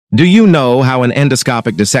Do you know how an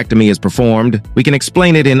endoscopic discectomy is performed? We can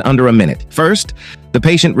explain it in under a minute. First, the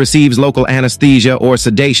patient receives local anesthesia or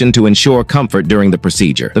sedation to ensure comfort during the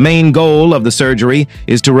procedure. The main goal of the surgery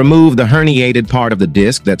is to remove the herniated part of the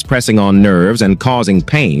disc that's pressing on nerves and causing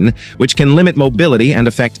pain, which can limit mobility and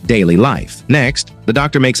affect daily life. Next, the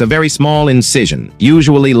doctor makes a very small incision,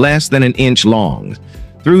 usually less than an inch long.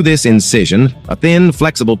 Through this incision, a thin,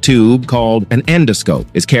 flexible tube called an endoscope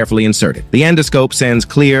is carefully inserted. The endoscope sends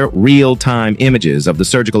clear, real-time images of the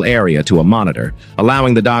surgical area to a monitor,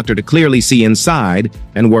 allowing the doctor to clearly see inside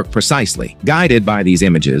and work precisely. Guided by these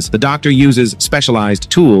images, the doctor uses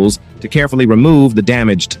specialized tools to carefully remove the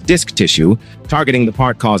damaged disc tissue, targeting the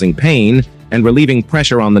part causing pain and relieving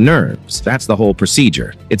pressure on the nerves. That's the whole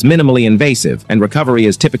procedure. It's minimally invasive, and recovery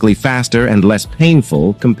is typically faster and less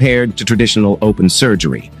painful compared to traditional open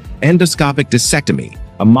surgery. Endoscopic discectomy,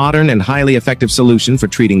 a modern and highly effective solution for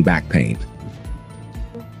treating back pain.